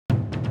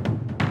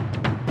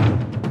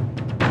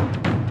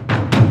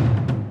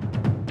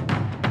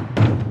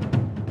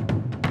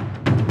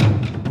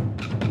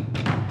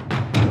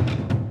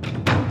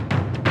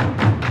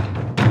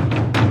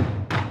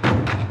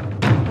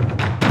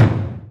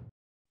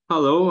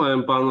Hello, I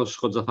am Panos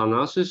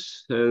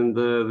Kotzathanasis, and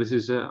this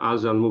is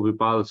ASEAN Movie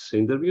Pulse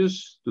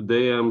interviews.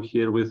 Today I'm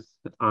here with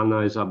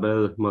Anna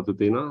Isabelle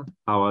Matutina.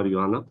 How are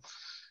you, Anna?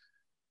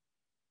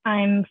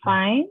 I'm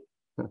fine.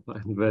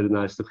 Very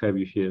nice to have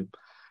you here.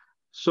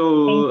 Thank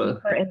you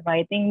for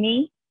inviting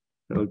me.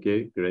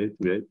 Okay, great.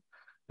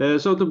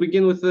 So to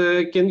begin with,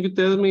 can you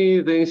tell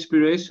me the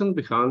inspiration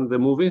behind the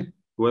movie,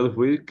 12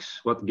 Weeks?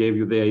 What gave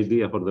you the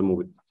idea for the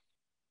movie?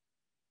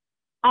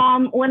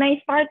 When I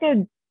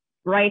started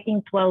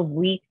writing 12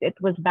 Weeks, it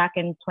was back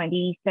in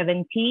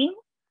 2017.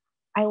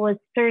 I was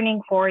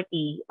turning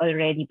 40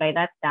 already by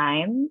that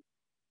time.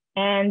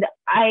 And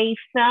I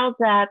felt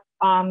that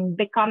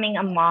becoming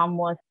a mom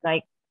was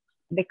like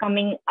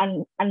becoming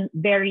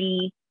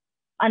very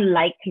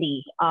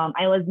unlikely.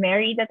 I was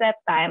married at that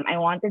time. I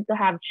wanted to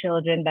have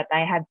children, but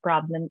I had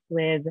problems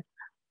with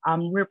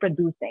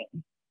reproducing.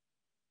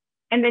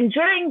 And then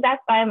during that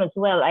time as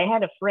well, I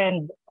had a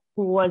friend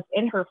who was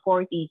in her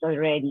 40s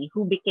already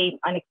who became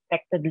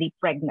unexpectedly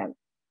pregnant.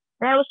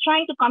 And I was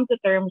trying to come to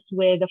terms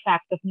with the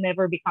fact of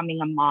never becoming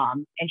a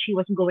mom. And she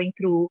was going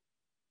through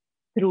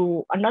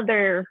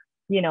another,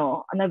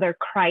 another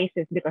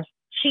crisis because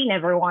she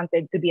never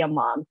wanted to be a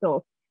mom.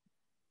 So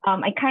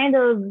I kind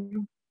of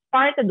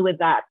started with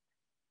that.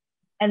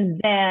 And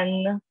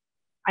then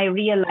I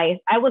realized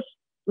I was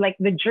like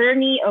the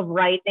journey of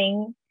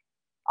writing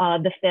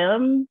the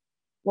film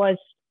was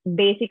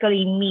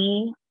basically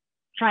me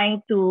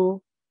trying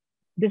to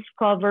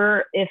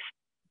discover if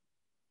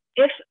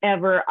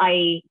ever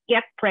I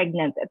get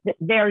pregnant at the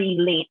very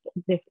late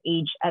this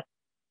age, at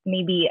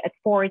maybe at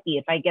 40,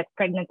 if I get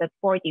pregnant at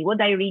 40, would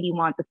I really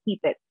want to keep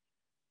it?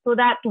 So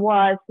that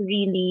was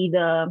really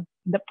the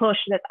push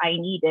that I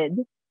needed.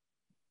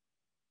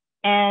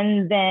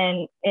 And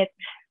then it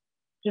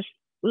just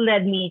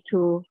led me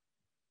to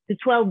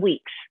 12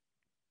 weeks.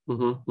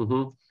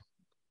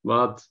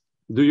 But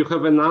do you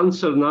have an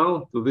answer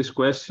now to this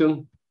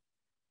question?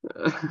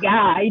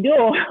 Yeah, I do.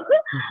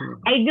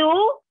 I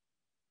do.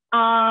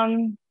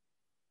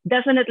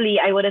 Definitely,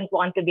 I wouldn't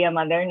want to be a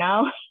mother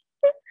now.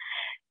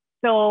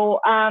 So,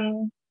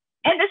 and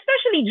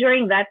especially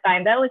during that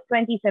time, that was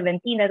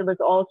 2017. That was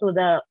also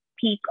the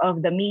peak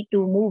of the Me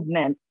Too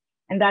movement,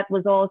 and that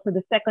was also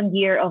the second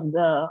year of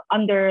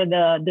under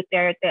the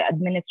Duterte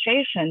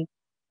administration,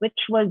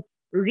 which was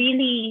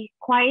really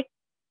quite.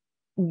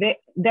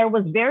 There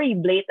was very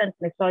blatant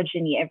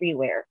misogyny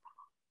everywhere.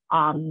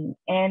 And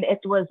it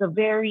was a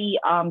very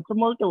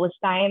tumultuous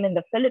time in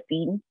the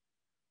Philippines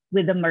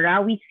with the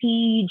Marawi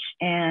siege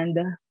and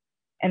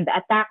the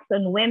attacks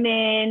on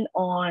women,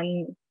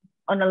 on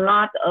a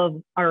lot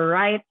of our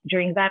rights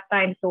during that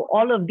time. So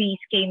all of these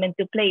came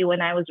into play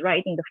when I was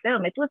writing the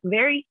film. It was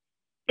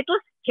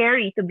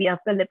scary to be a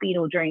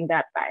Filipino during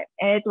that time.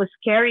 And it was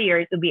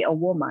scarier to be a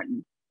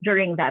woman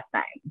during that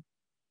time.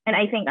 And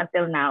I think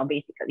until now,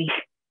 basically.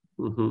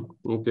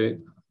 Okay.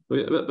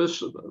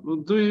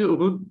 Would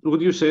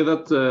you say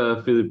that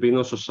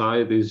Filipino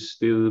society is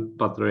still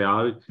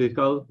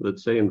patriarchal,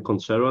 let's say, and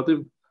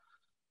conservative?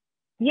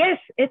 Yes,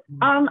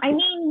 I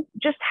mean,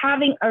 just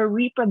having a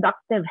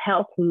reproductive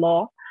health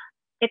law,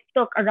 it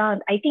took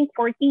around, I think,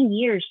 14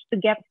 years to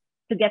get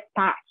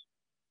passed.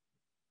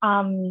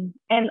 And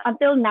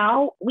until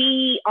now,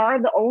 we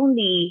are the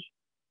only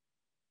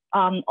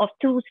of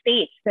two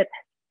states that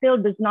still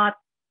does not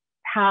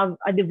have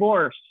a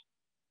divorce.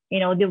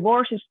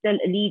 Divorce is still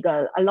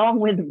illegal, along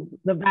with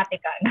the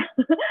Vatican.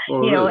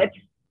 Really?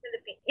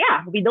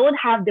 We don't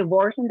have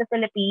divorce in the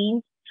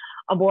Philippines.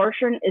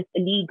 Abortion is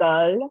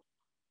illegal.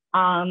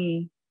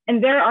 And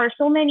there are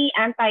so many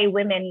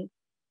anti-women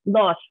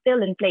laws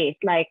still in place.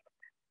 Like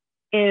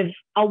if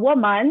a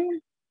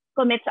woman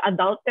commits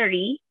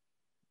adultery,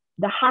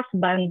 the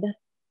husband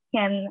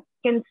can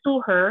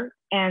sue her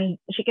and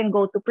she can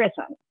go to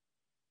prison.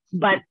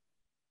 But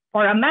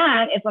for a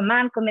man, if a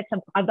man commits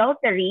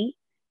adultery,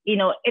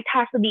 it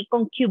has to be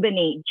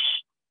concubinage.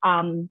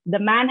 The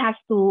man has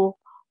to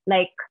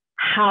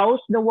house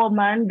the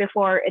woman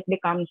before it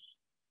becomes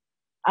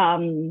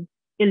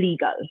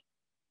illegal.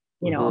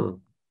 So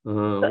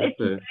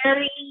it's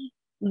very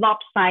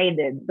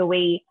lopsided the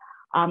way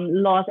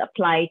laws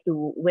apply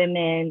to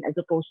women as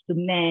opposed to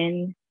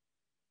men.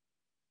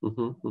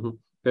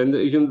 And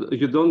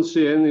you don't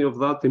see any of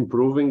that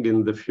improving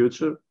in the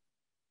future?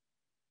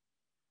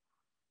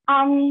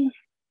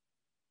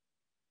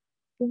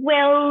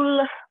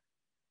 Well,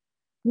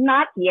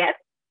 not yet,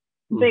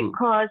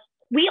 because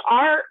we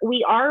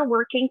are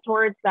working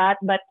towards that,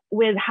 but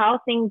with how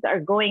things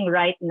are going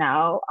right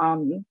now,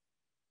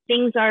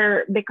 things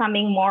are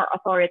becoming more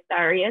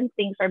authoritarian.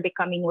 Things are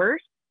becoming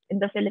worse in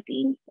the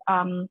Philippines.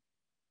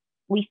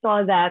 We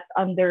saw that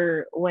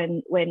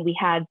when we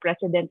had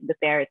President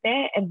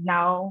Duterte, and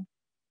now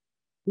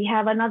we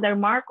have another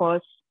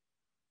Marcos.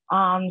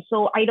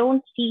 So I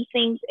don't see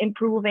things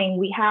improving.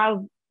 We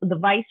have the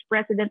vice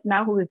president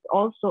now who is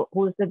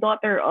the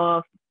daughter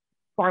of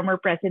former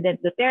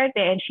President Duterte,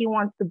 and she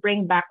wants to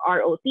bring back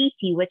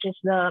ROTC, which is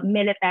the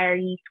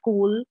military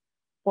school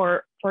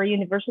for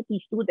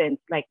university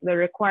students, like the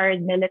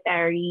required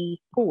military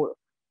school.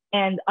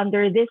 And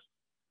under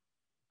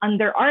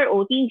our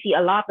OTC,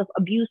 a lot of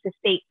abuses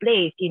take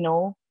place, you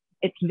know.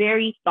 It's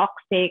very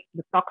toxic,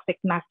 the toxic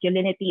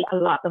masculinity, a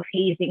lot of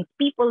hazings.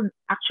 People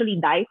actually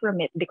die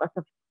from it because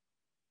of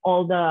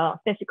all the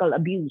physical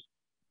abuse.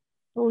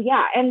 So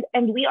yeah,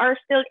 and we are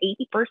still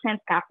 80%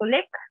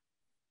 Catholic,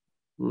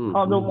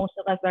 although most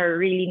of us are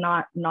really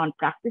not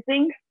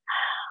non-practicing.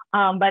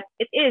 But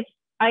it is,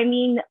 I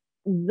mean,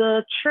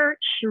 the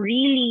church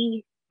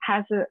really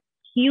has a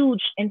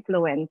huge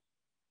influence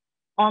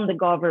on the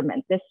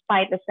government,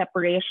 despite the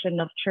separation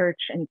of church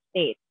and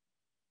state.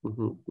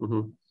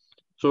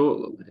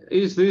 So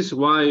is this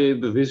why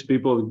these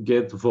people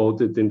get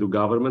voted into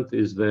government?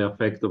 Is the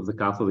effect of the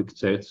Catholic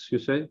Church, you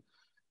say?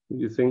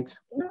 You think?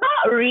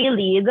 Not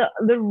really.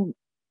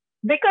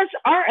 Because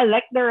our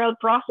electoral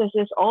process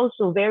is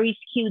also very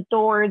skewed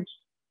towards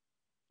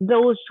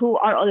those who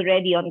are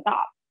already on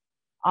top.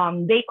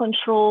 They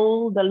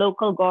control the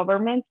local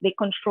governments. They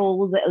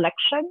control the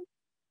election.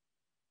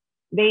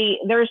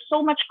 There's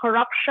so much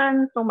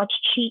corruption, so much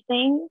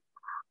cheating.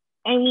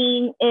 I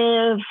mean,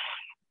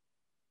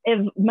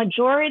 if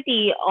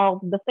majority of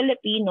the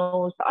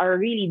Filipinos are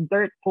really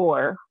dirt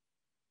poor,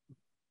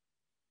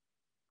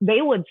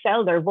 they would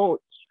sell their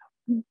votes.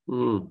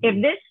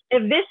 If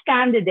this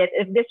candidate,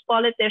 if this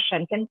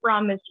politician can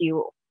promise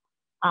you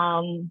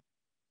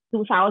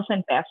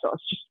 2,000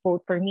 pesos, just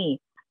vote for me.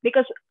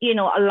 Because, you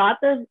know, a lot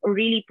of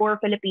really poor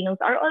Filipinos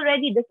are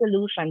already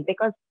disillusioned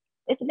because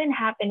it's been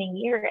happening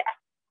year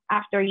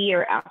after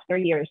year after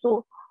year.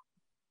 So,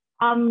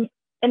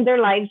 and their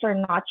lives are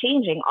not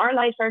changing. Our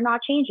lives are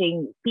not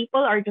changing. People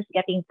are just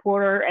getting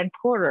poorer and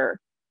poorer.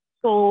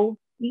 So,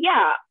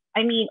 yeah,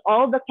 I mean,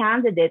 all the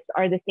candidates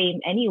are the same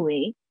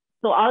anyway.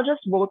 So I'll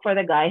just vote for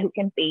the guy who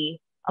can pay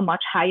a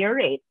much higher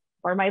rate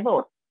for my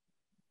vote.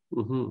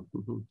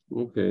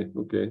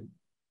 Okay.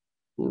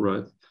 All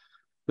right.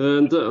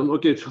 And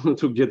okay,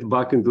 to get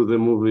back into the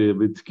movie a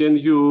bit, can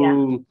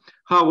you,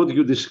 how would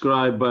you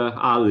describe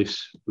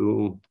Alice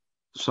to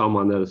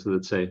someone else,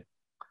 let's say?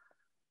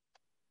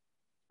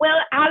 Well,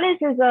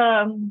 Alice is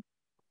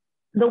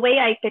the way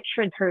I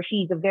pictured her,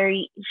 she's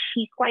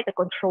quite a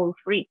control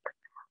freak.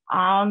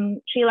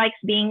 She likes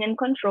being in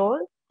control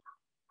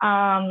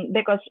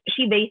because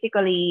she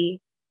basically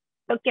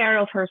took care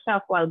of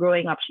herself while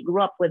growing up. She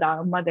grew up without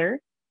a mother.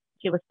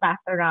 She was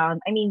passed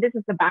around. I mean, this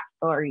is the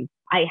backstory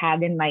I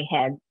had in my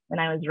head when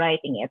I was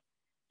writing it.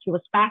 She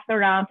was passed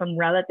around from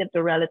relative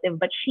to relative,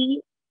 but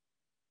she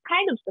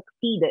kind of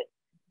succeeded.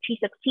 She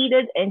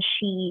succeeded, and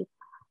she,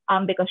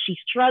 because she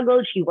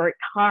struggled, she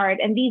worked hard,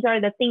 and these are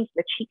the things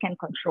that she can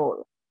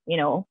control. You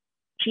know,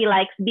 she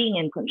likes being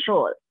in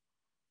control.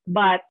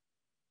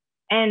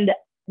 And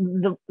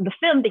the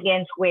film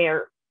begins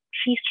where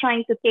she's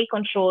trying to take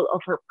control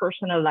of her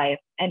personal life,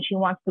 and she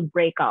wants to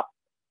break up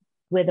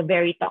with a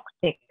very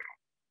toxic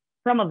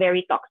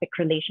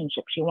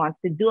relationship. She wants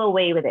to do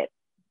away with it.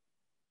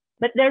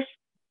 But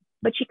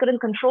she couldn't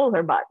control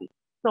her body.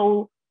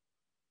 So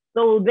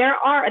there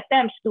are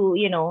attempts to,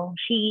 you know,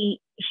 she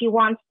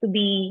wants to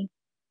be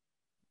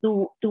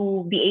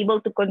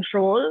able to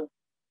control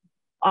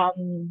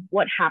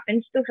what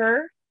happens to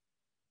her.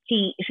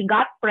 She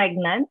got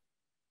pregnant,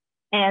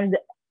 and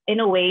in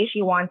a way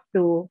she wants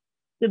to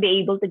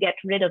be able to get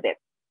rid of it.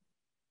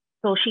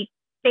 So she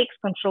takes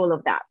control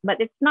of that.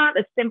 But it's not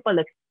as simple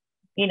as,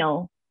 you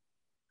know,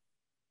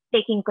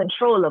 taking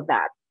control of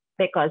that,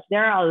 because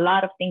there are a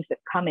lot of things that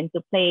come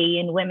into play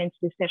in women's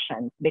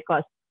decisions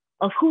because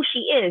of who she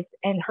is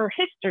and her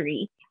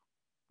history.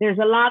 There's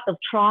a lot of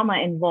trauma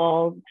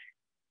involved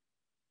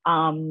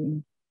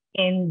in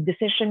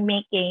decision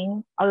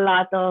making, a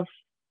lot of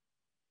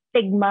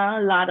stigma,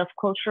 a lot of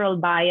cultural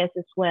bias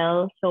as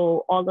well.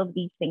 So all of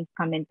these things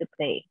come into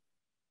play.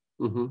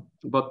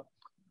 But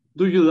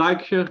do you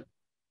like her?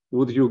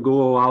 Would you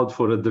go out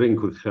for a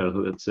drink with her,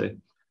 let's say?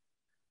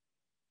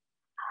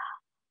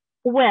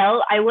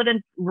 Well, I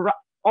wouldn't.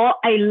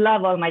 I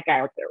love all my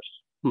characters.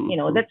 You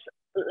know, that's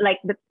like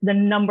the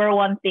number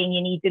one thing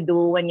you need to do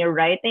when you're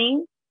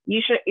writing.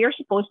 You're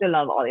supposed to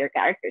love all your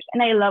characters,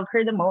 and I love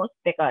her the most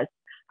because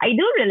I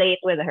do relate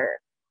with her.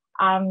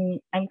 I'm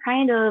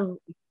kind of,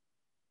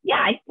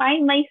 I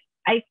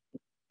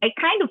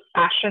kind of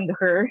fashioned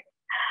her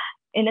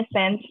in a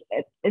sense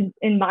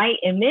in my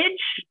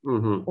image,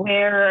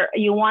 where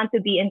you want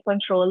to be in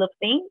control of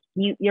things.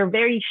 You're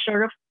very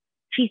sure of.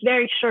 She's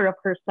very sure of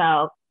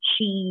herself.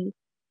 She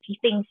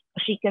thinks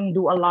she can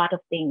do a lot of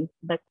things,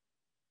 but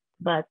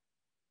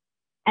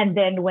and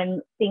then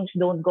when things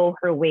don't go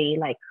her way,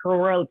 like her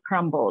world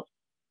crumbles,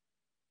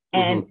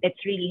 and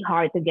it's really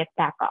hard to get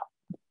back up.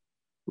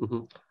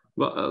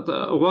 But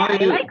why?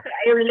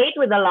 I relate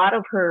with a lot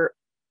of her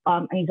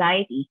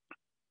anxiety.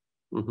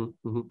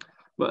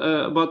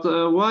 But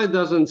why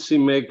doesn't she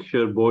make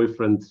her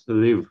boyfriend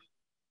leave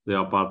the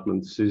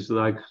apartment? She's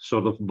like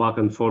sort of back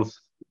and forth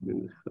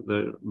in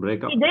the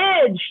breakup.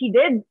 She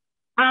did.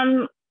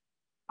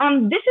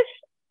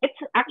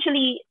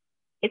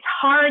 It's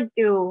hard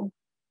to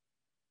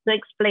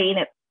explain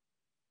it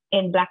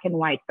in black and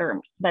white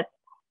terms, but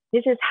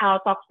this is how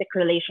toxic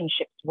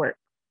relationships work.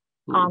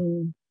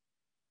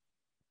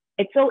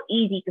 It's so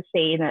easy to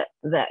say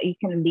that you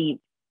can leave,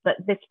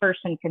 that this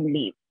person can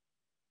leave.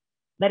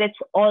 But it's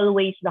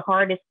always the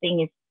hardest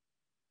thing is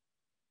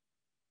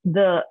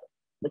the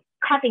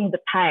cutting the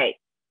ties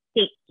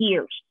takes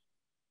years.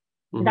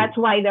 That's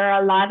why there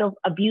are a lot of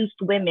abused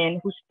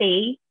women who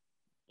stay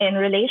in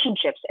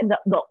relationships. And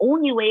the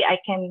only way I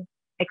can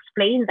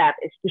explain that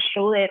is to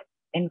show it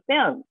in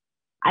film.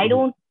 I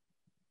don't,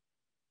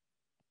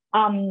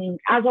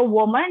 as a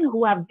woman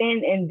who have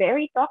been in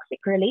very toxic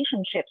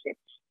relationships, it's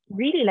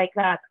really like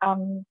that.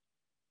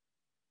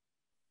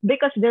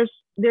 Because there's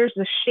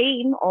the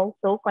shame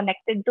also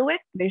connected to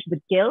it. There's the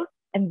guilt,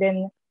 and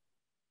then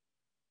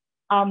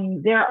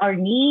there are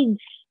needs,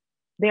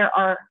 there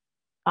are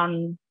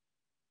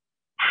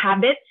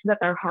habits that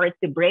are hard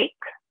to break,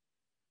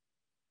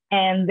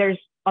 and there's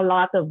a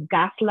lot of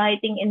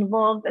gaslighting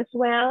involved as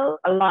well,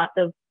 a lot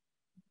of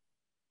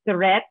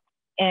threats,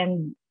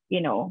 and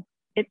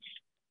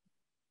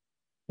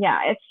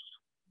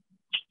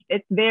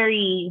it's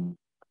very,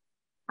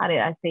 how did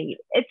I say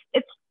it?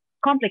 It's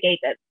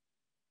complicated.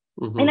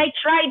 And I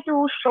tried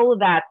to show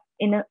that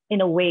in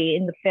a way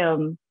in the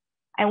film.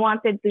 I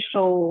wanted to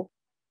show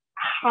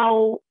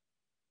how,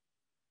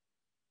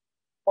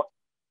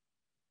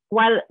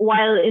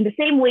 while in the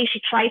same way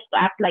she tries to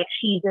act like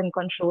she's in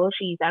control,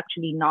 she's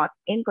actually not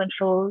in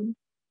control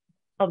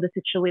of the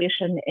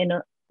situation.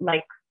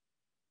 Like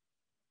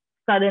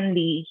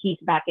suddenly he's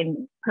back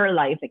in her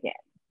life again,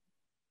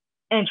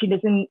 and she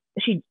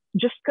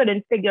just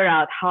couldn't figure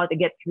out how to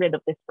get rid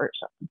of this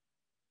person.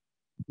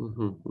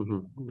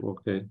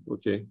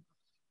 Okay.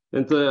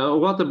 And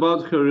what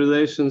about her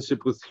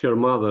relationship with her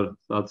mother?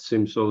 That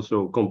seems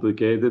also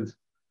complicated.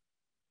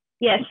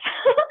 Yes.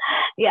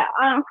 Yeah.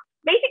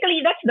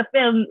 Basically, that's the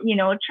film,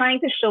 trying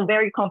to show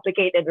very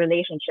complicated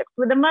relationships.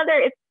 With the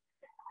mother,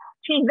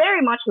 she's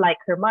very much like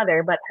her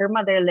mother, but her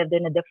mother lived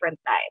in a different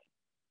time.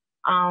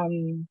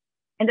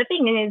 And the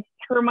thing is,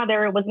 her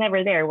mother was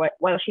never there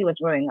while she was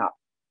growing up.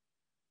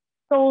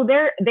 So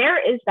there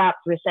is that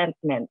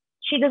resentment.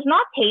 She does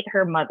not hate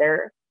her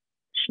mother.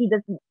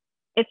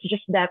 It's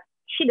just that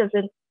she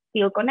doesn't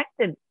feel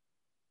connected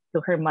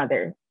to her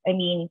mother. I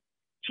mean,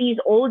 she's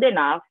old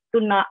enough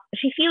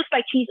she feels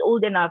like she's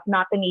old enough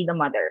not to need a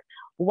mother.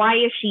 Why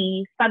is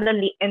she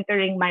suddenly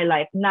entering my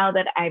life now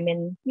that I'm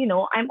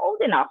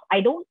old enough?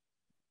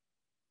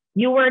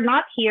 You were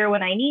not here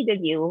when I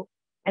needed you,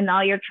 and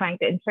now you're trying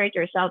to insert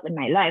yourself in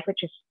my life,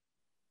 which is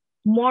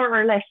more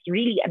or less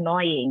really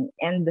annoying.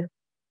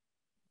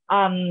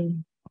 But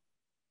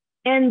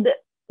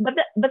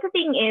the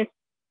thing is,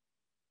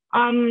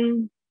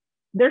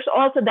 there's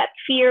also that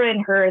fear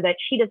in her that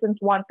she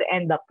doesn't want to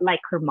end up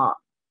like her mom.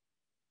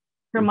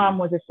 Her mom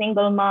was a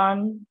single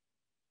mom,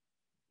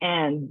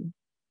 and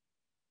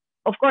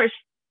of course,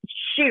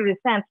 she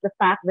resents the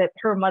fact that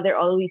her mother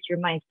always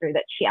reminds her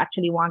that she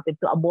actually wanted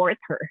to abort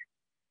her.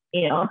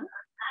 And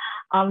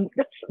I'm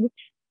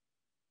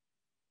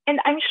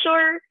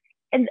sure,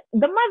 and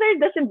the mother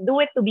doesn't do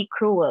it to be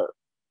cruel.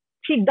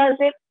 She does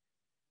it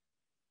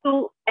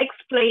to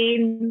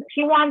explain.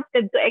 She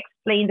wanted to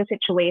explain the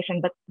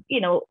situation, but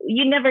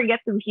you never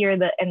get to hear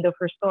the end of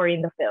her story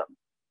in the film.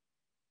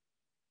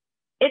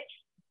 It's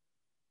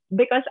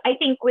because I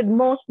think with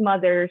most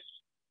mothers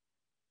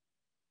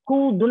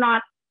who do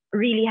not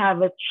really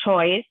have a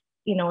choice,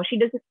 she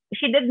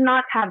did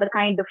not have the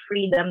kind of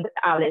freedom that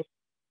Alice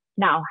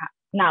now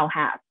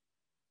has.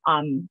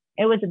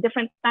 It was a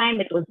different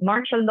time. It was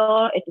martial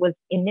law. It was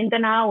in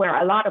Mindanao where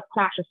a lot of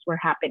clashes were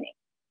happening.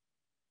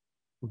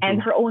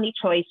 And her only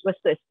choice was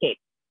to escape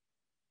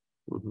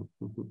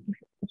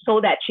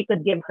so that she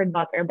could give her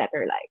daughter a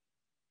better life.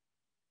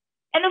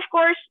 And of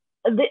course,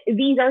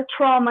 these are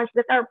traumas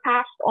that are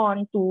passed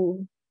on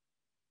to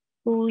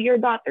your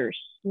daughters,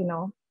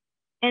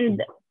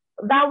 And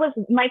that was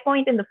my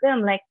point in the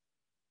film, like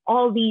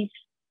all these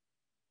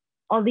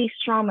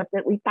traumas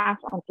that we pass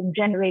on from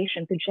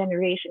generation to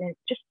generation, and it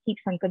just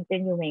keeps on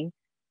continuing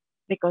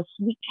because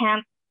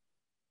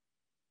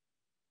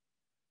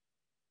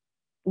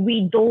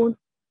we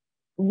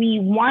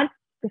want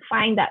to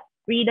find that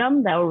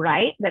freedom, that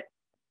right, that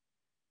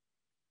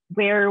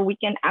where we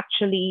can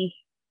actually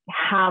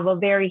have a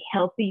very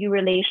healthy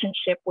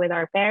relationship with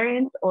our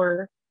parents,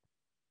 or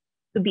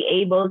to be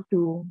able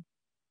to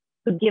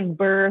give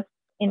birth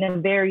in a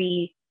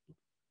very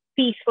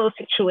peaceful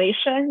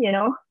situation,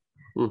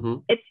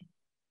 It's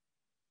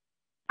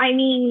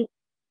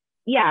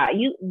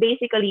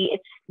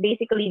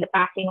basically the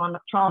passing on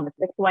of traumas.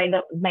 That's why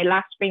my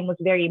last frame was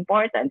very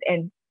important,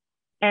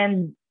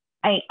 and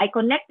I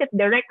connect it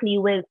directly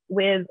with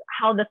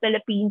how the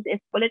Philippines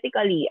is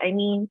politically. I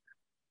mean,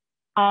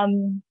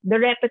 the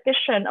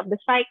repetition of the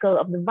cycle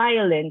of the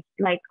violence,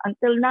 like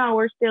until now,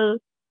 we're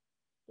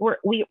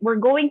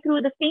going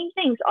through the same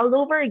things all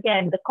over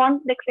again. The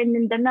conflicts in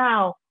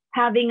Mindanao,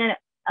 having a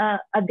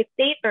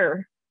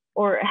dictator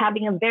or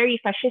having a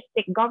very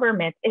fascistic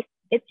government,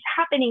 it's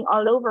happening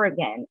all over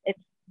again.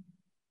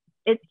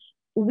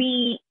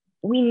 We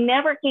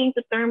never came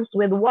to terms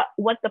with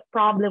what the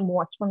problem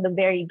was from the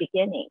very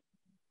beginning.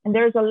 And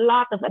there's a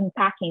lot of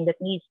unpacking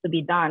that needs to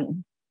be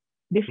done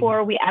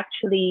before we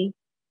actually,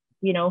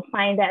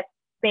 find that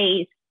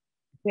space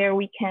where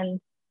we can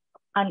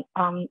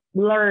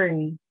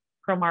learn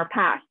from our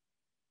past.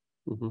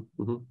 Do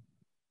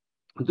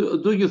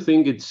you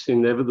think it's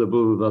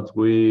inevitable that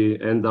we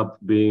end up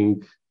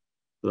being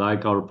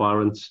like our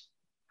parents?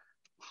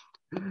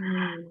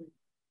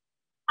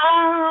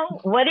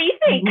 What do you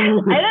think?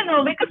 I don't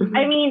know, because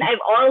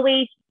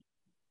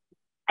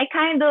I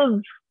kind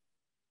of,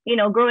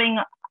 growing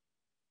up,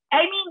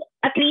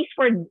 at least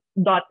for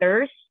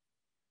daughters,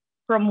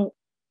 from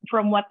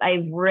what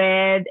I've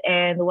read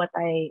and what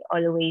I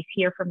always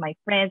hear from my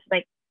friends,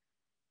 like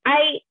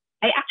I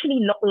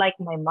actually look like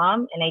my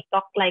mom and I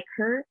talk like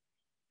her,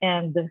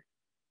 and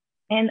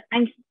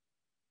I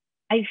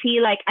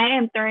feel like I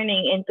am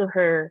turning into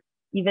her,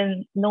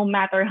 even no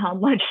matter how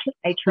much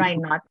I try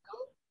not to.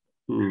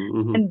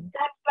 And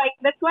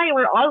that's why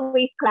we're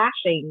always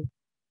clashing,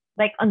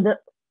 like on the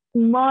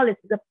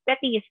smallest, the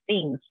pettiest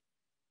things.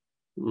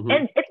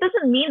 And it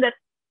doesn't mean that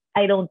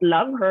I don't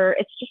love her.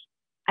 It's just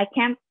I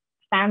can't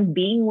stand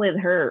being with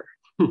her.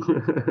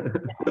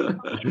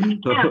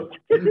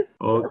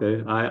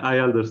 Okay, I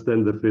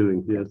understand the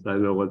feeling. Yes, I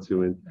know what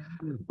you mean.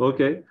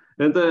 Okay,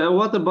 and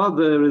what about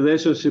the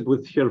relationship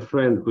with her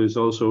friend, who is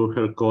also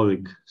her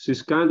colleague?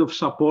 She's kind of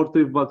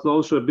supportive, but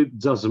also a bit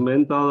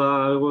judgmental.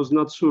 I was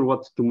not sure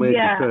what to make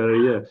of her.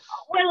 Yeah.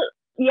 Well,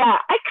 yeah,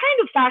 I kind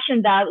of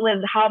fashioned that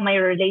with how my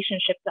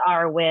relationships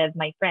are with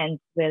my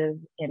friends.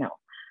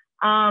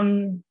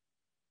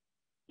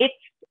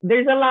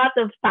 There's a lot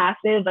of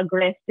passive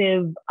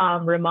aggressive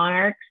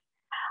remarks.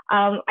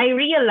 I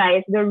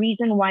realize the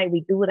reason why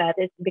we do that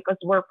is because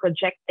we're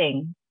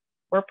projecting.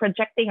 We're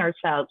projecting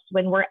ourselves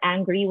when we're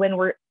angry, when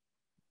we're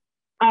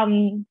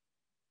in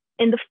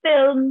the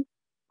film.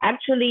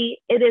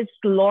 Actually, it is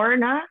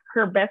Lorna,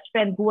 her best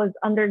friend, who was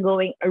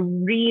undergoing a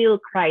real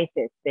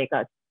crisis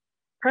because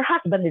her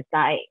husband is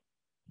dying.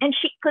 And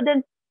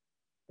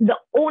the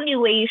only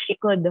way she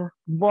could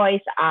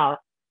voice out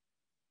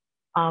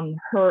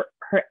her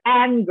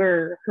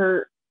anger,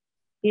 her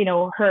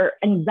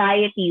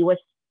anxiety was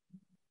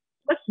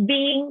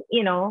being,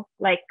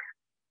 like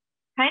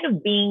kind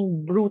of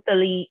being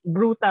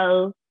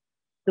brutal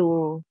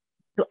to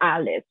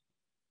Alice.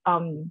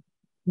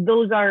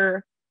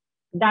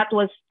 That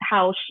was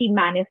how she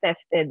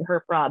manifested her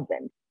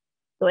problems.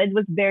 So it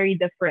was very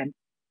different.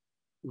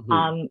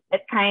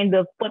 It kind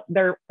of put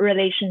their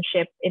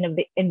relationship in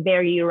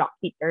very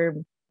rocky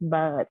terms,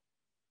 but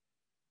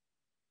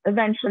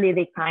eventually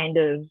they kind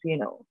of,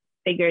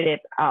 figured it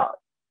out.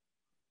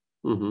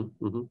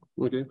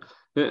 Okay.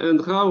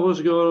 And how was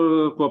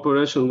your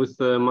cooperation with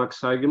Max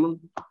Eigenmann?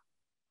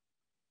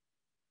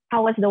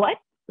 How was the what?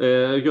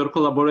 Your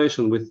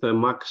collaboration with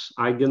Max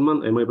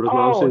Eigenmann. Am I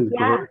pronouncing it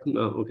correct?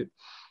 No, okay.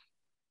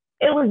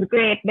 It was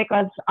great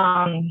because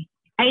I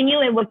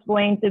knew it was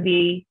going to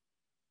be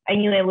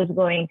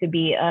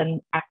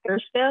an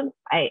actor's film.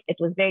 It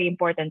was very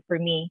important for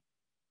me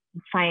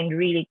to find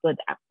really good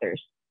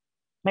actors.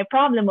 My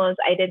problem was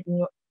I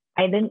didn't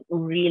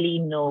really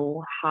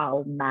know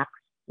how Max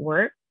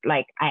worked.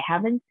 Like, I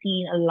haven't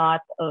seen a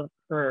lot of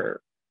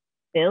her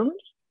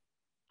films.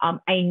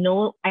 I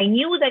knew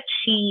that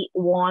she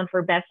won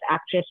for Best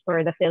Actress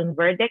for the film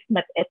Verdict,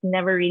 but it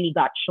never really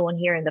got shown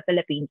here in the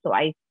Philippines, so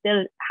I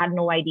still had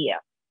no idea.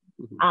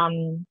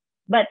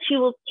 But she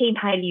came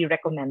highly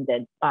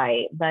recommended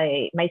by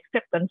my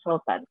script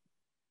consultant.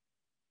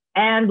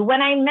 And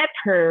when I met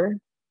her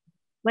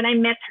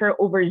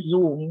over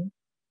Zoom,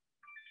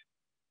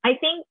 I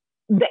think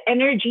the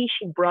energy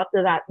she brought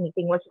to that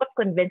meeting was what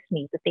convinced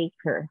me to take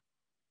her.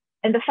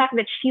 And the fact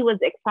that she was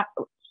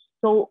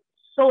so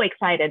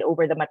excited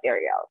over the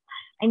material.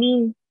 I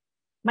mean,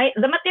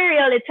 the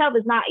material itself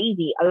is not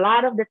easy. A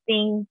lot of the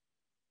things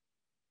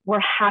were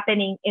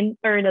happening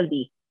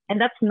internally,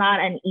 and that's not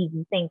an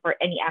easy thing for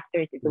any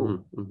actor to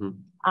do.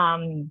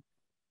 And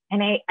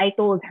I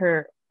told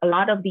her, a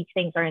lot of these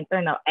things are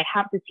internal. I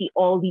have to see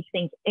all these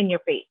things in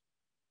your face.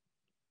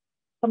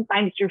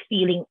 Sometimes you're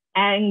feeling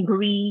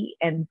angry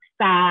and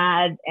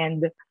sad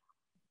and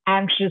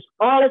anxious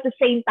all at the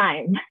same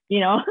time,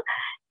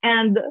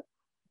 And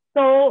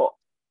so,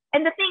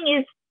 and the thing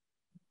is,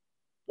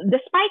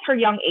 despite her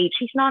young age,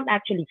 she's not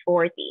actually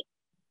 40.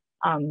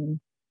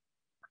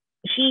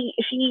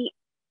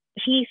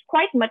 She's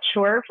quite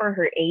mature for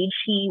her age.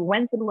 She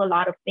went through a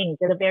lot of things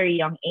at a very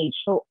young age.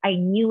 So I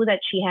knew that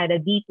she had a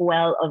deep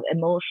well of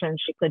emotion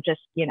she could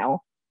just,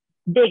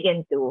 dig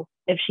into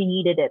if she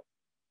needed it.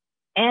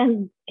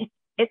 And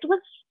it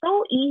was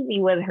so easy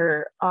with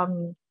her.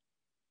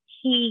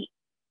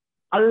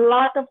 A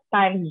lot of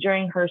times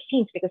during her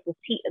scenes, because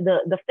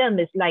the film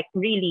is like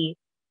really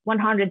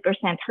 100%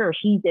 her.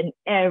 She's in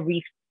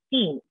every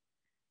scene.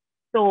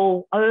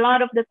 So a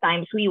lot of the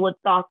times we would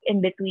talk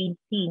in between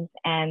scenes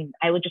and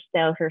I would just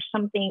tell her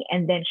something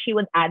and then she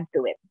would add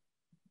to it.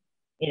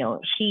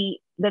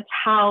 That's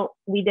how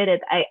we did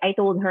it. I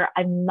told her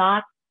I'm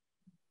not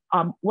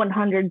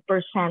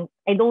 100%.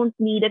 I don't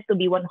need it to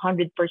be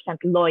 100%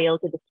 loyal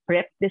to the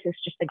script. This is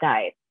just a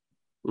guide.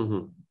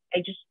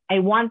 I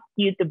want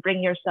you to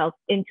bring yourself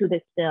into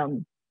this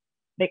film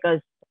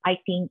because I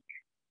think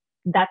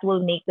that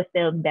will make the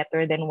film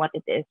better than what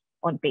it is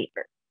on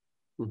paper.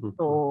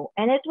 So,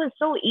 and it was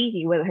so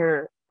easy with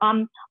her.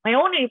 My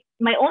only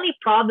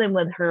problem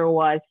with her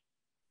was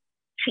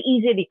she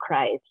easily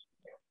cries.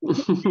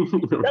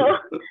 So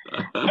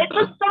it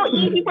was so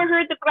easy for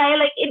her to cry.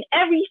 Like in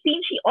every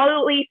scene, she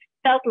always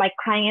felt like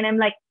crying, and I'm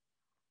like,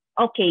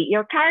 okay,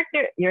 your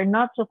character, you're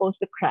not supposed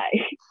to cry.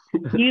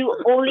 You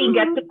only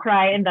get to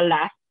cry in the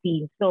last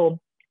scene. So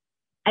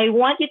I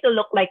want you to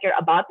look like you're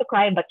about to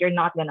cry, but you're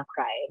not gonna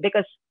cry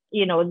because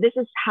this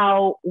is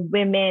how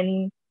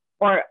women,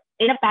 or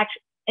in a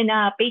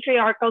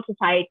patriarchal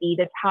society,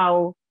 that's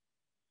how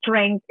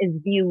strength is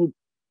viewed,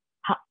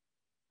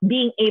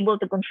 being able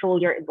to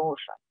control your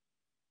emotions.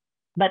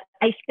 But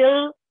I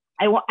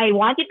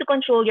want you to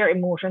control your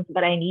emotions,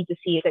 but I need to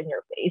see it in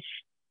your face,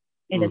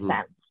 in a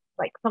sense,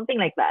 like something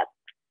like that.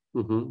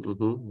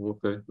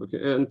 Okay.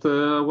 And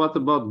what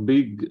about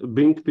Bing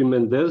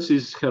Pimentel?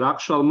 She's her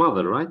actual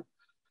mother, right?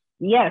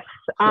 Yes.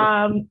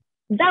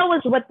 That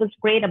was what was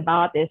great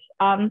about this.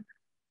 I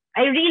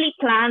really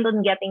planned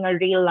on getting a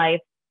real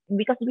life,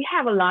 because we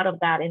have a lot of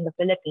that in the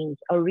Philippines,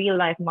 a real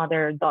life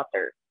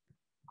mother-daughter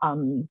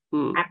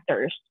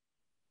actors.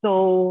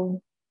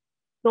 So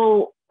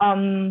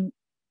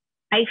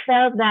I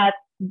felt that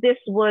this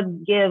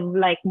would give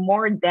like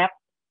more depth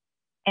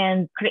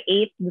and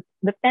create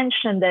the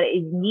tension that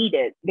is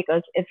needed,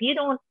 because if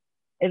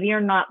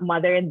you're not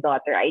mother and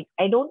daughter, I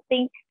don't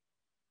think,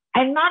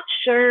 I'm not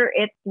sure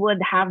it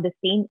would have the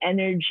same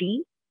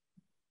energy,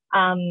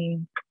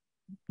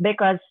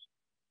 because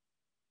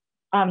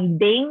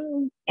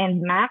Bing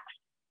and Max,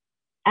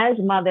 as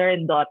mother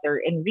and daughter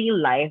in real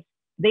life,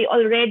 they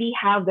already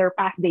have their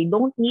past. They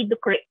don't need to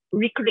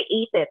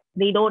recreate it.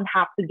 They don't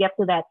have to get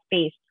to that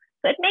space.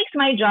 So it makes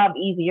my job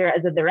easier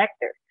as a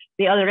director.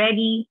 They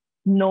already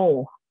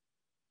know,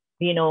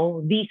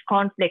 these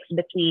conflicts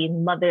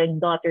between mother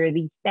and daughter,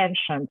 these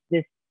tensions,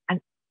 the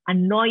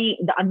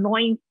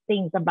annoying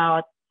things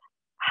about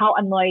how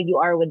annoyed you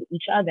are with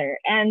each other.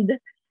 And,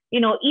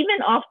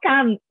 even off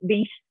cam,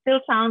 they still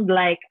sound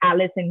like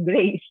Alice and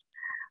Grace.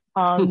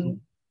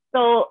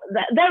 So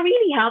that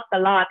really helped a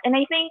lot. And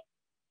I think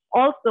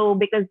also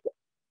because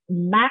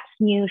Max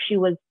knew she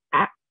was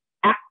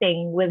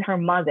acting with her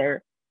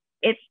mother,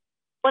 it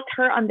put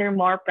her under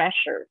more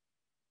pressure.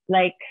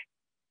 Like,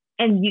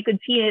 and you could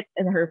see it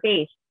in her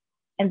face.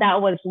 And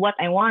that was what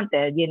I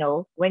wanted,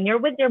 when you're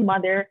with your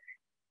mother,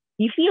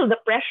 you feel the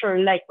pressure,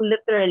 like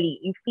literally,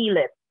 you feel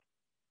it.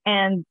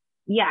 And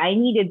yeah, I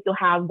needed to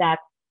have that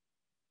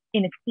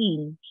in a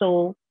scene.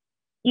 So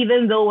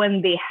even though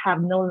when they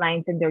have no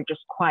lines and they're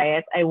just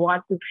quiet, I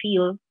want to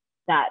feel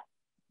that.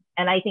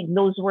 And I think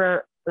those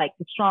were like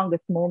the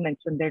strongest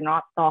moments when they're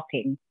not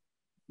talking.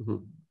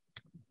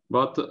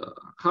 But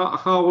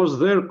how was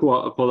their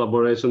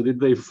collaboration? Did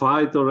they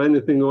fight or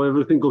anything, or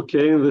everything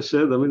okay in the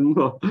set? I mean,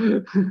 no.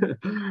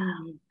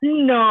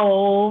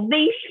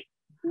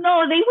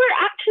 No, they were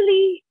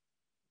actually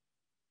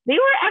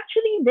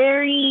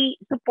very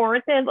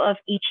supportive of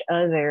each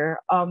other.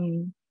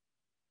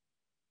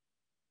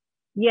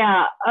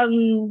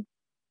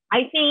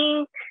 I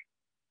think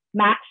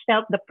Max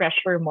felt the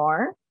pressure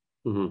more,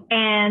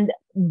 and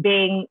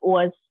Bing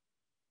was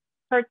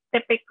her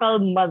typical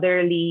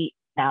motherly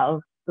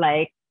self.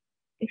 Like,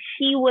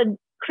 she would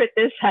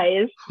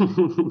criticize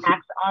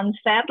Max on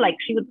set. Like,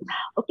 she would,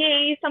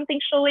 okay, something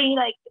showing,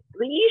 like,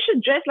 you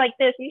should dress like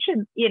this. You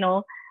should,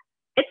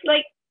 it's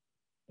like,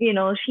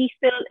 she's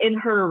still in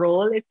her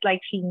role. It's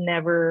like she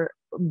never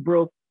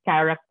broke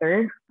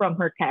character from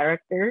her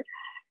character.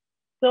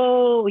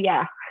 So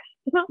yeah,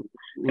 I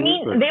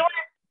mean,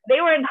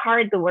 they weren't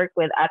hard to work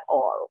with at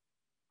all.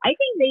 I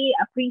think they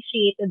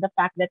appreciated the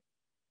fact that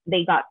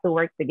they got to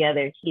work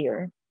together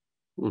here.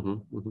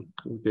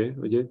 Okay.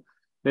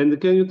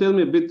 And can you tell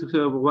me a bit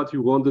what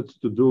you wanted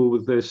to do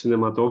with the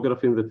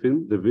cinematography in the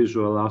film, the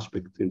visual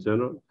aspect in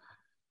general?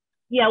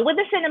 Yeah, with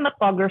the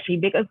cinematography,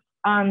 because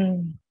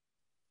I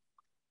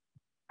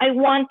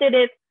wanted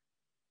it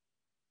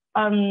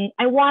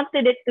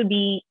to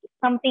be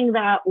something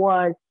that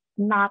was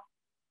not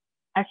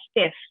as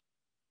stiff,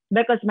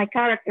 because my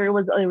character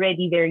was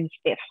already very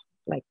stiff.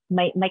 Like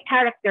my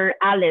character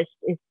Alice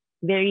is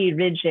very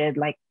rigid.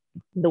 Like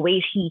the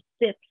way she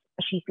sits,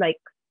 she's like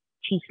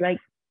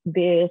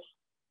this,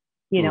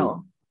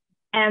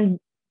 And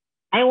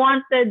I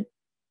wanted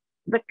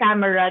the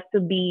camera to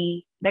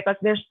be, because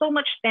there's so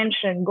much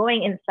tension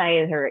going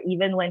inside her,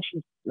 even when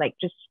she's like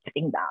just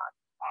sitting down.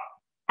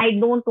 I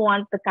don't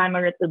want the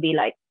camera to be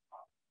like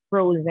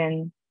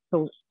frozen,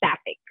 so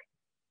static.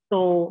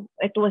 So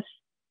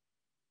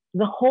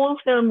the whole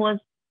film was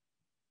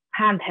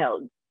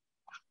handheld.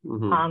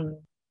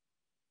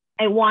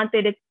 I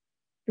wanted it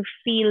to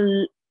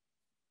feel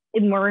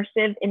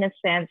immersive in a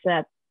sense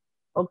that,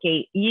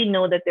 okay,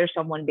 that there's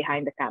someone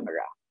behind the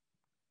camera.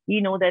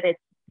 That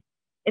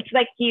it's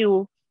like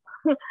you,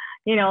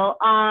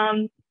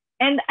 and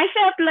I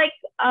felt like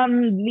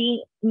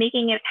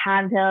making it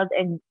handheld,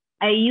 and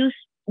I used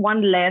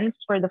one lens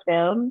for the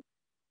film.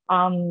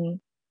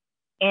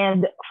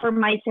 And for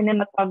my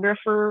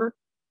cinematographer,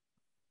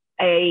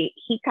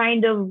 he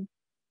kind of,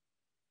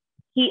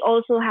 he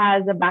also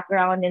has a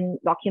background in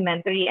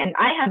documentary, and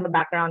I have a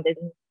background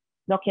in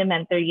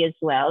documentary as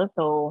well.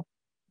 So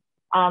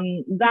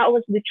that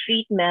was the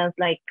treatment,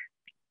 like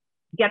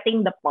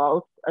getting the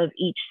pulse of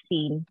each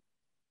scene.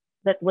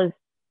 That was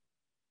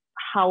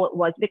how it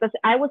was, because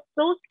I was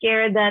so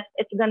scared that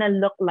it's gonna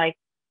look like,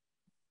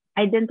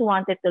 I didn't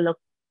want it to look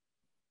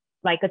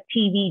like a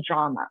TV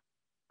drama,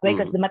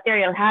 because the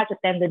material has a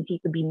tendency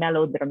to be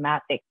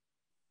melodramatic.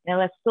 And I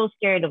was so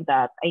scared of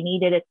that. I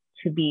needed it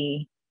to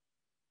be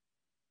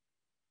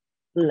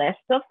less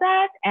of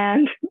that,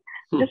 and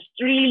just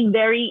really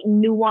very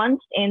nuanced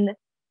in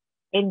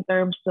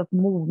terms of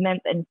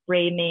movement and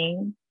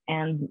framing.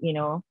 And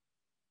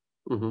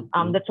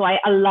that's why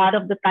a lot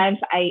of the times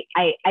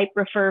I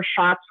prefer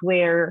shots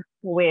where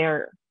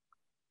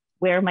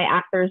my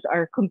actors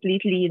are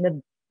completely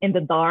in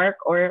the dark,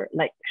 or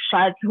like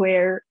shots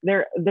where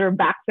their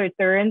backs are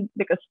turned,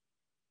 because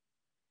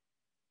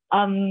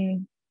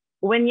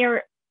when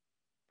you're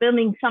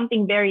filming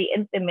something very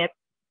intimate,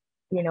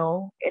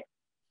 it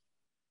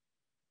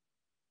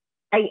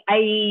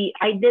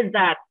I did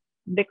that,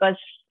 because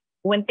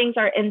when things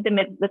are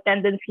intimate, the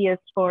tendency is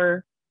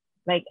for,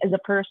 like, as a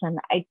person,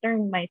 I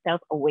turn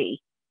myself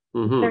away.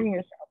 Turn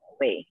yourself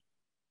away.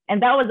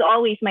 And that was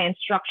always my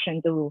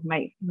instruction to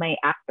my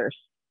actors.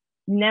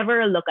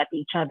 Never look at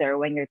each other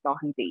when you're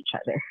talking to each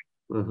other.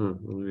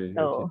 Okay,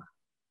 So, okay.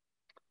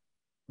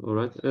 All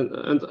right.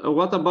 And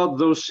what about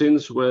those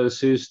scenes where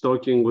she's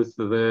talking with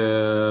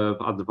the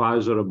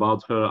advisor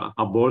about her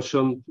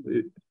abortion?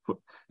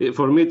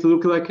 For me, it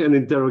looked like an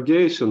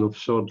interrogation of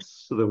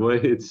sorts, the way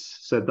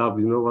it's set up.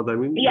 You know what I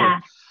mean? yeah,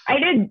 I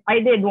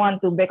did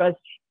want to, because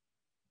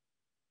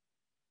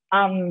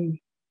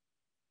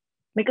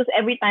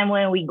every time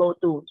when we go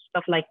to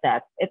stuff like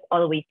that, it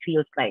always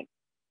feels like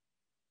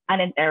an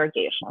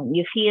interrogation.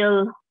 You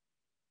feel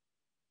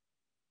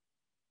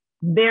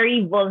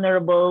very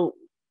vulnerable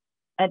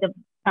at a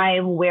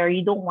time where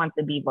you don't want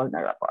to be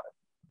vulnerable.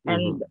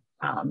 And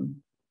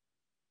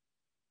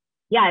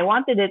yeah, I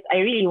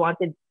really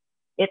wanted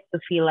it to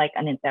feel like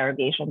an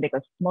interrogation,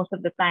 because most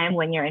of the time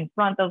when you're in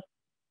front of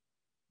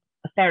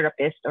a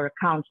therapist or a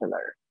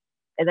counselor,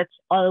 that's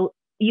all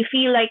you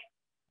feel like.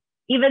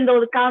 Even though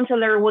the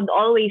counselor would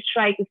always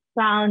try to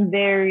sound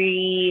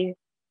very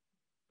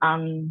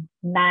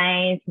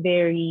nice,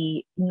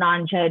 very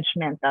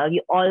non-judgmental,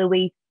 you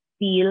always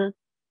feel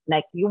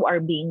like you are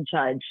being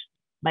judged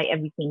by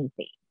everything you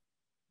say.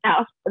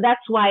 Now,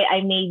 that's why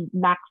I made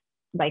Max,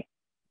 like,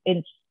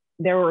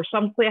 there were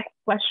some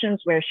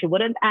questions where she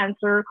wouldn't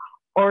answer,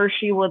 or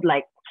she would,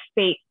 like,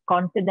 fake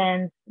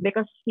confidence,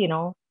 because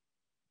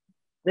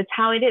that's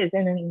how it is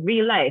in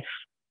real life.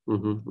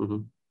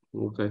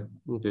 Okay,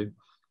 okay.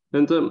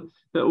 And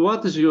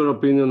what is your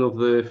opinion of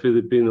the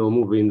Filipino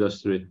movie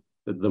industry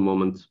at the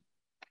moment?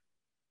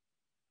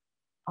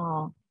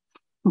 Oh,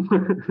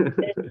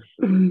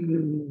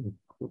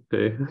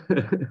 okay.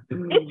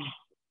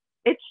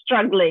 it's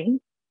struggling,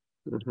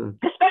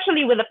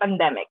 especially with the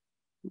pandemic.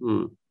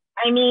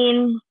 I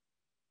mean,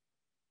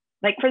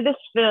 like, for this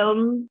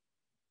film,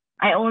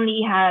 I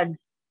only had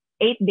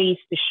 8 days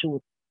to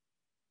shoot.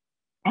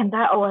 And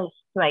that was,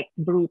 like,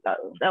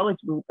 brutal. That was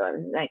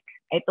brutal. Like,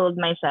 I told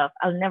myself,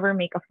 I'll never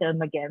make a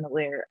film again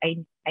where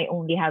I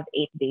only have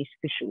 8 days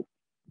to shoot.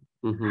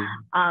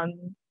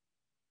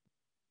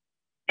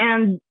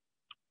 And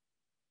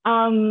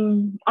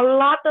a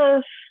lot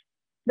of,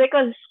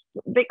 because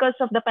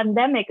of the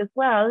pandemic as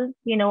well,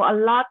 a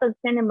lot of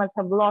cinemas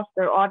have lost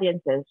their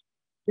audiences,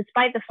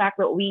 despite the fact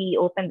that we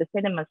opened the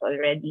cinemas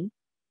already.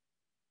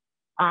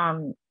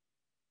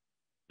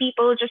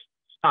 People just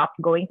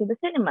stopped going to the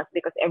cinemas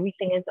because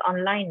everything is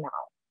online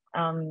now.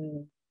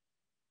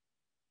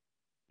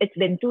 It's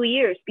been 2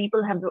 years.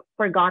 People have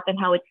forgotten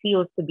how it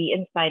feels to be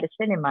inside a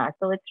cinema.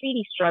 So it's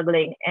really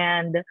struggling,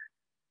 and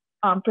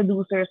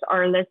producers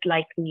are less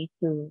likely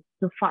to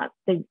support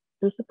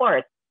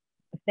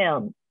a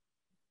film.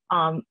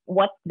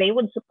 What they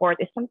would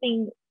support is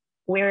something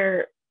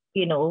where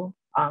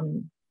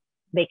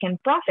they can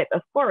profit,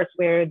 of course,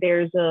 where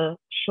there's a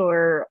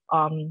sure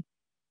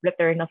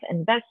return of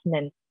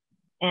investment.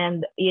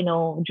 And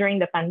during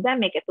the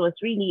pandemic, it was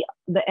really,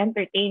 the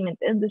entertainment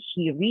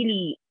industry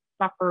really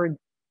suffered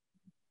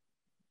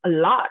a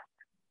lot.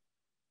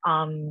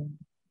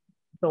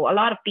 So a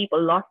lot of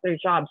people lost their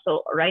jobs.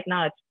 So right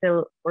now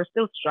we're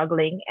still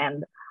struggling,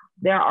 and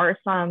there are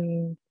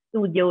some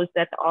studios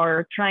that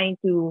are trying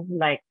to,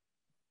 like,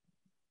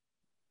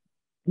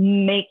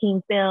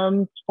 making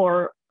films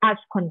as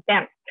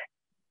content,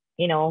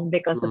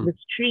 because of the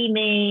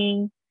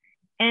streaming.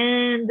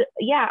 And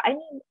yeah,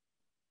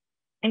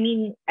 I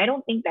mean, I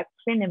don't think that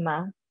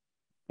cinema,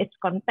 it's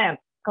content.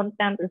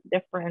 Content is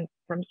different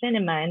from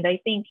cinema, and I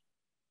think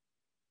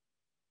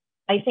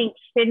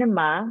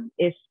cinema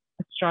is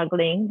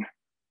struggling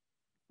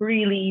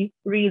really,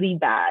 really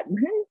bad.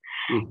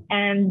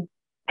 And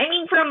I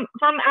mean, from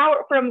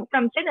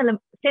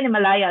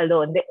Cinemalaya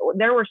alone,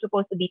 there were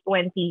supposed to be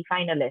 20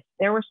 finalists.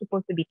 There were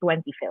supposed to be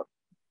 20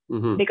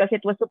 films because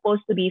it was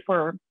supposed to be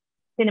for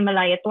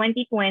Cinemalaya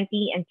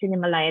 2020 and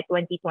Cinemalaya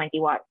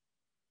 2021.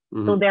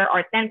 So there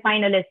are 10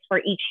 finalists for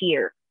each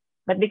year.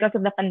 But because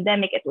of the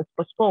pandemic, it was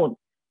postponed.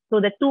 So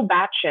the two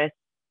batches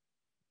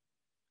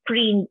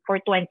screened for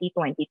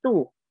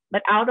 2022.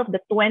 But out of the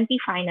 20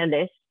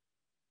 finalists,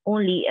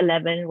 only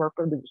 11 were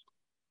produced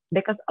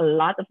because a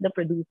lot of the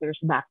producers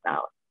backed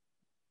out.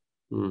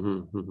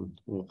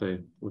 Okay.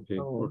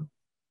 All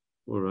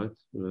right.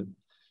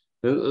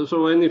 And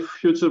so any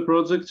future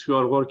projects you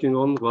are working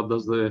on, what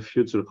does the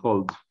future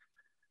hold?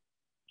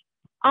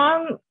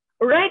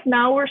 Right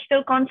now, we're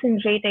still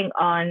concentrating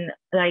on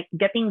like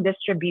getting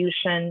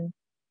distribution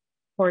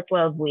for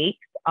 12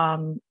 weeks,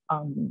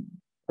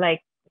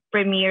 like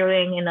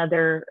premiering in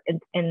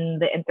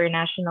the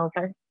international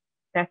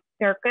test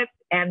circuits,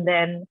 and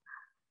then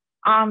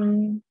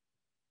I'm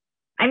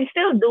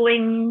still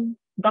doing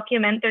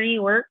documentary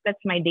work.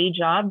 That's my day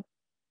job,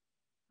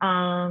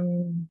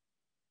 and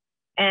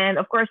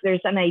of course,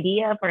 there's an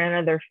idea for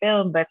another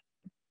film, but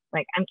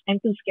like I'm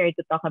too scared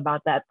to talk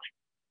about that.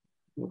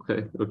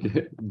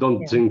 Okay.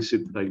 Don't jinx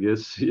it, I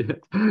guess. Yeah.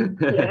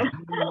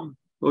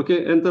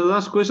 Okay. And the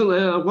last question: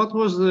 how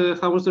was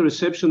the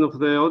reception of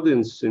the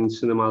audience in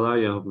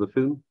Cinemalaya of the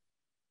film?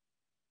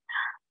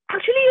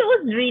 Actually, it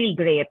was really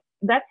great.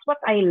 That's what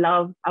I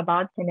love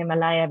about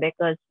Cinemalaya,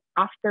 because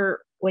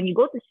when you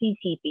go to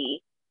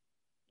CCP,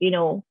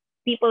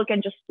 people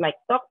can just like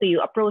talk to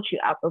you, approach you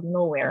out of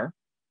nowhere.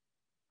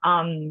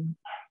 And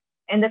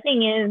the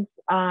thing is,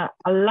 a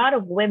lot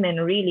of women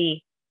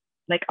really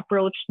like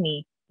approached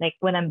me. Like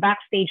when I'm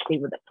backstage, they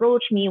would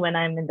approach me. When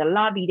I'm in the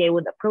lobby, they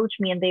would approach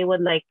me, and they would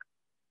like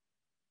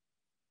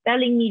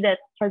telling me that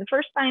for the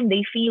first time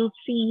they feel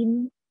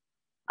seen.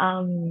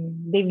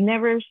 They've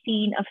never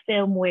seen a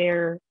film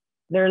where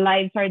their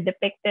lives are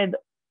depicted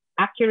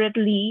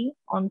accurately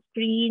on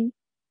screen.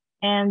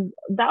 And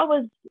that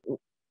was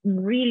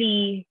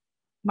really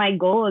my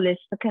goal, is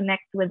to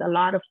connect with a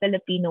lot of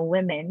Filipino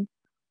women.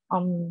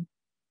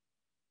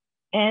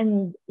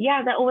 And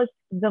yeah, that was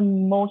the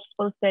most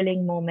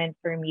fulfilling moment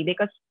for me,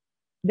 because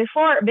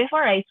before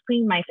I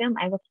screened my film,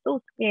 I was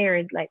so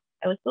scared. Like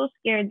I was so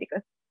scared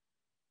because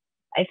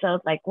I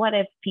felt like, what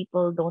if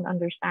people don't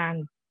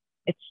understand?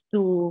 It's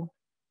too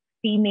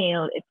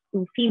female. It's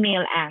too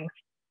female angst.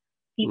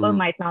 People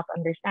might not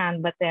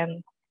understand. But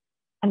then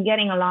I'm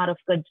getting a lot of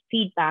good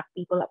feedback,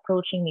 people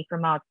approaching me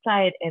from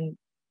outside. And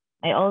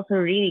I also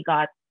really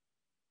got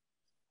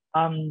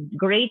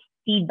great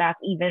feedback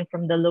even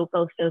from the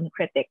local film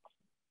critics.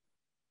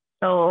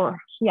 So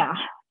yeah,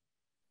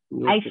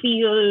 I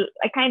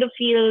kind of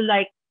feel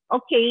like,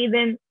 okay,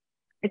 then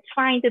it's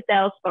fine to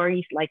tell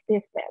stories like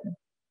this then.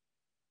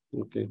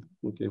 Okay,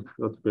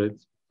 that's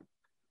great.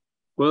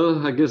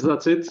 Well, I guess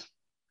that's it.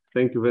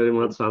 Thank you very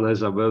much, Anna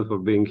Isabelle, for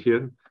being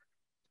here.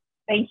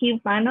 Thank you,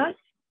 Panos.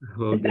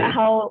 Okay. Is that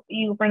how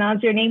you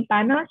pronounce your name,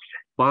 Panos?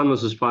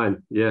 Panos is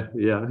fine. Yeah.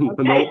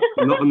 Okay.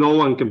 No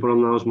one can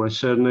pronounce my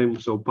surname,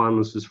 so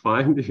Panos is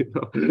fine.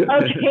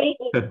 Okay.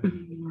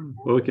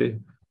 Okay.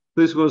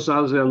 This was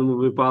ASEAN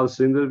Movie Pulse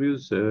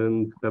interviews,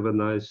 and have a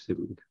nice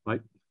evening. Bye.